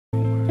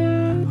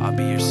I'll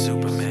be your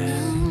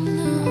Superman.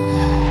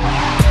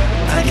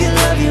 I can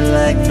love you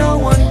like no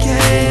one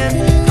can.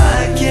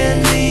 I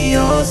can be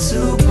your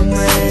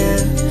Superman.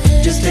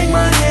 Just take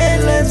my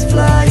hand, let's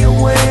fly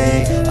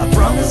away. I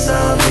promise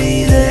I'll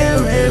be there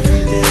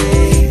every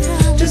day.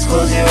 Just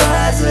close your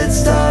eyes, let's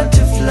start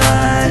to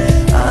fly.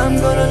 I'm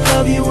gonna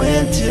love you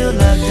until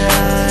I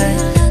die.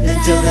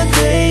 Until the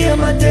day of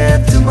my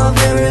death, to my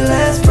very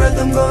last breath.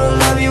 I'm gonna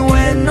love you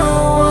when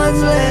no one's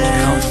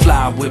left. Come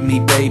fly with me,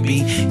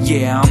 baby.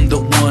 Yeah, I'm the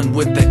one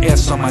with the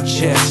S on my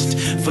chest.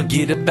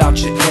 Forget about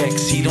your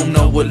ex, he don't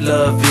know what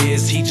love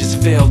is. He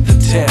just failed the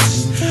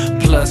test.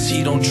 Plus,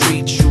 he don't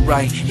treat you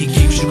right. He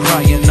keeps you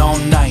crying all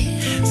night.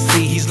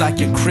 See, he's like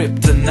your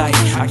kryptonite.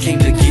 I came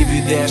to give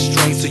you that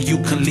strength so you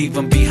can leave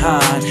him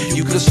behind.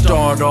 You can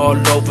start all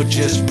over,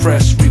 just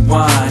press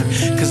rewind.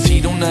 Cause he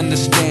don't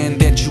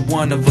understand that you're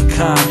one of a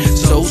kind.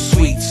 So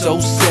sweet, so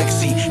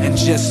sexy, and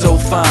just so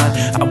fine.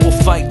 I will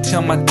fight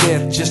till my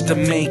death just to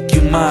make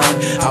you mine.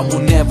 I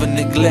will never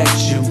neglect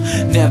you,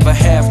 never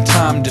have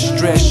time to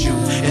stress you,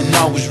 and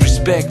always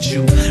respect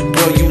you.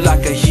 Girl, you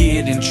like a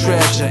hidden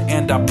treasure,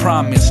 and I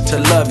promise to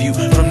love you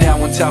from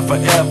now until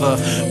forever.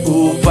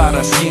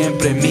 Para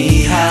siempre, mi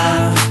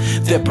hija.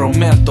 Te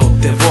prometo,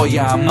 te voy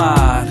a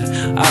amar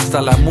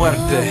hasta la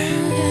muerte.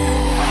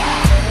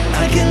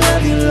 I can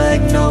love you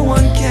like no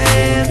one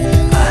can.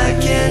 I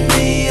can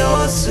be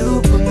your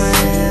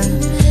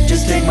Superman.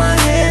 Just take my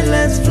hand,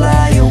 let's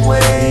fly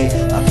away.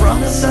 I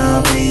promise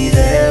I'll be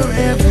there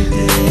every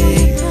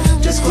day.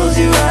 Just close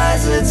your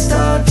eyes, let's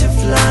start to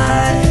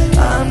fly.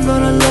 I'm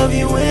gonna love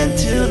you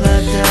until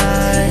I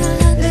die.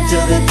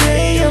 Until the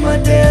day of my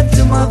death,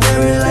 to my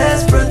very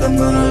last breath. I'm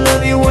gonna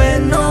love you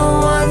when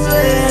no one's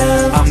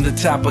left. I'm the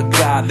type of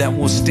guy that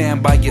will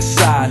stand by your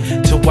side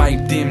to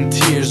wipe them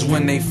tears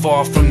when they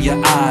fall from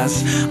your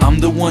eyes. I'm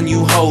the one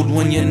you hold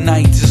when your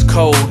night is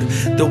cold,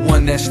 the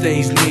one that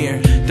stays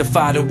near to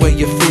fight away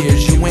your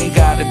fears. You ain't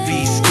gotta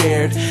be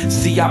scared.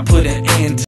 See, I put an end to